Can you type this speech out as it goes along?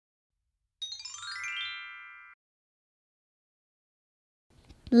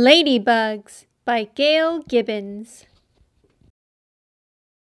Ladybugs by Gail Gibbons.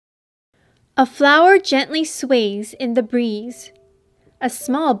 A flower gently sways in the breeze. A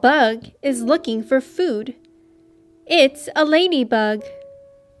small bug is looking for food. It's a ladybug.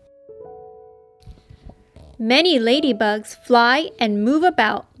 Many ladybugs fly and move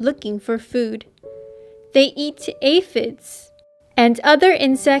about looking for food. They eat aphids and other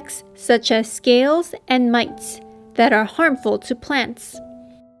insects such as scales and mites that are harmful to plants.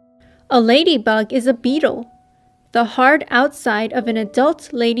 A ladybug is a beetle. The hard outside of an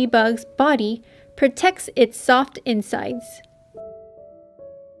adult ladybug's body protects its soft insides.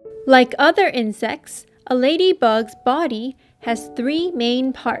 Like other insects, a ladybug's body has three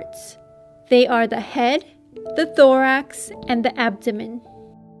main parts. They are the head, the thorax, and the abdomen.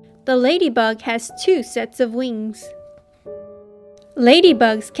 The ladybug has two sets of wings.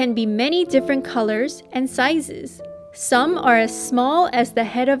 Ladybugs can be many different colors and sizes. Some are as small as the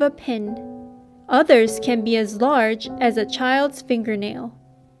head of a pin. Others can be as large as a child's fingernail.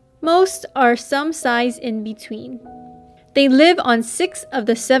 Most are some size in between. They live on 6 of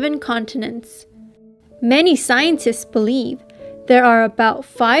the 7 continents. Many scientists believe there are about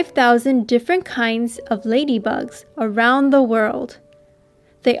 5,000 different kinds of ladybugs around the world.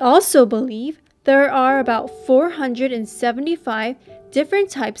 They also believe there are about 475 different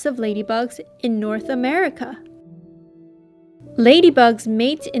types of ladybugs in North America. Ladybugs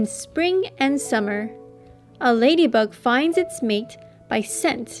mate in spring and summer. A ladybug finds its mate by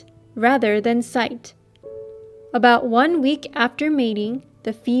scent rather than sight. About 1 week after mating,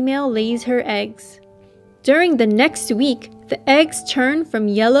 the female lays her eggs. During the next week, the eggs turn from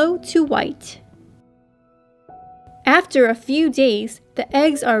yellow to white. After a few days, the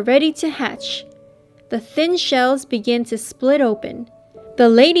eggs are ready to hatch. The thin shells begin to split open. The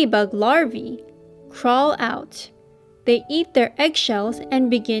ladybug larvae crawl out. They eat their eggshells and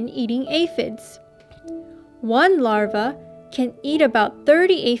begin eating aphids. One larva can eat about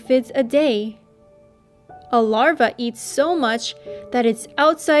 30 aphids a day. A larva eats so much that its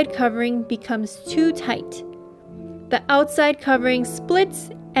outside covering becomes too tight. The outside covering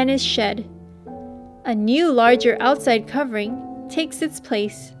splits and is shed. A new, larger outside covering takes its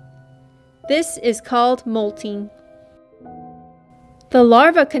place. This is called molting. The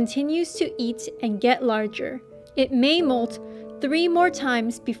larva continues to eat and get larger. It may molt 3 more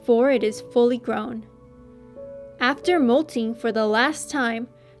times before it is fully grown. After molting for the last time,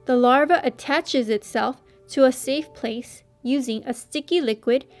 the larva attaches itself to a safe place using a sticky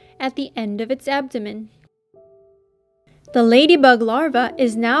liquid at the end of its abdomen. The ladybug larva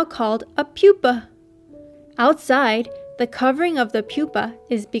is now called a pupa. Outside, the covering of the pupa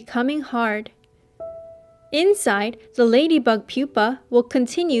is becoming hard. Inside, the ladybug pupa will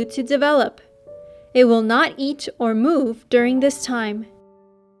continue to develop. It will not eat or move during this time.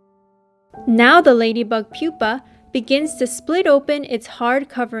 Now the ladybug pupa begins to split open its hard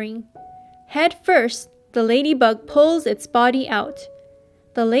covering. Head first, the ladybug pulls its body out.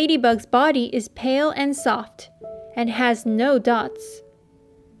 The ladybug's body is pale and soft and has no dots.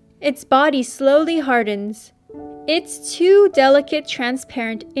 Its body slowly hardens. Its 2 delicate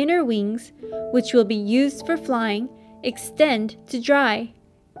transparent inner wings, which will be used for flying, extend to dry.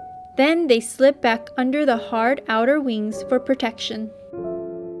 Then they slip back under the hard outer wings for protection.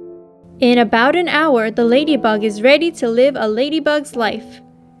 In about an hour, the ladybug is ready to live a ladybug's life.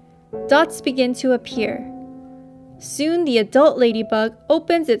 Dots begin to appear. Soon the adult ladybug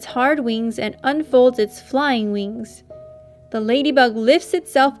opens its hard wings and unfolds its flying wings. The ladybug lifts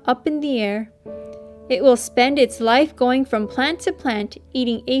itself up in the air. It will spend its life going from plant to plant,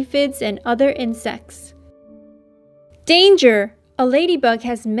 eating aphids and other insects. Danger! A ladybug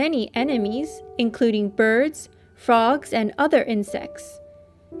has many enemies, including birds, frogs, and other insects.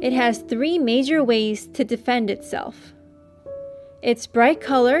 It has 3 major ways to defend itself. Its bright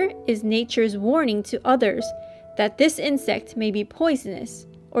color is nature's warning to others that this insect may be poisonous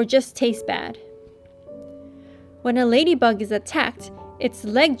or just taste bad. When a ladybug is attacked, its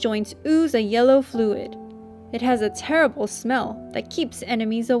leg joints ooze a yellow fluid. It has a terrible smell that keeps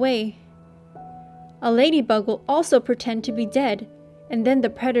enemies away. A ladybug will also pretend to be dead, and then the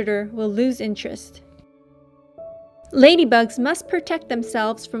predator will lose interest. Ladybugs must protect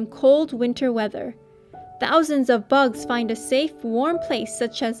themselves from cold winter weather. Thousands of bugs find a safe, warm place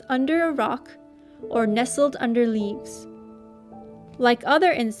such as under a rock or nestled under leaves. Like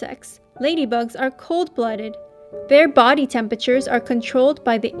other insects, ladybugs are cold-blooded. Their body temperatures are controlled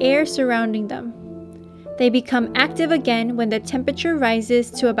by the air surrounding them. They become active again when the temperature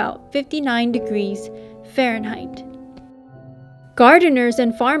rises to about 59 degrees Fahrenheit. Gardeners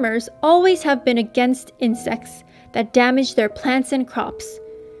and farmers always have been against insects that damage their plants and crops.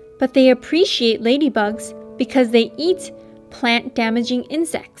 but they appreciate ladybugs because they eat plant-damaging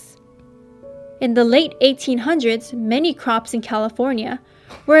insects. In the late 1800s, many crops in California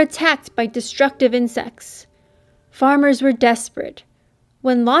were attacked by destructive insects. Farmers were desperate.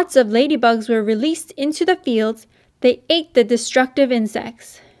 When lots of ladybugs were released into the fields, they ate the destructive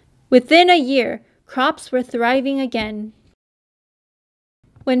insects. Within a year, crops were thriving again.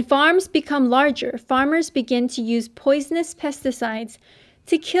 When farms become larger, farmers begin to use poisonous pesticides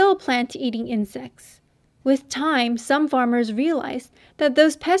to kill plant-eating insects. With time, some farmers realized that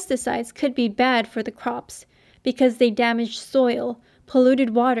those pesticides could be bad for the crops because they damaged soil,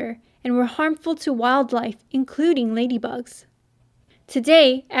 polluted water, and were harmful to wildlife, including ladybugs.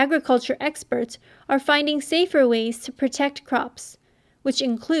 Today, agriculture experts are finding safer ways to protect crops, which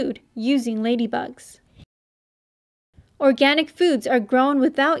include using ladybugs. Organic foods are grown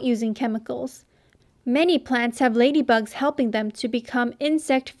without using chemicals. Many plants have ladybugs helping them to become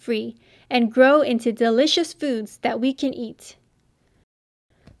insect-free and grow into delicious foods that we can eat.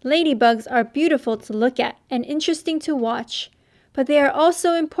 Ladybugs are beautiful to look at and interesting to watch, but they are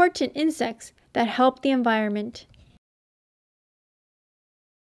also important insects that help the environment.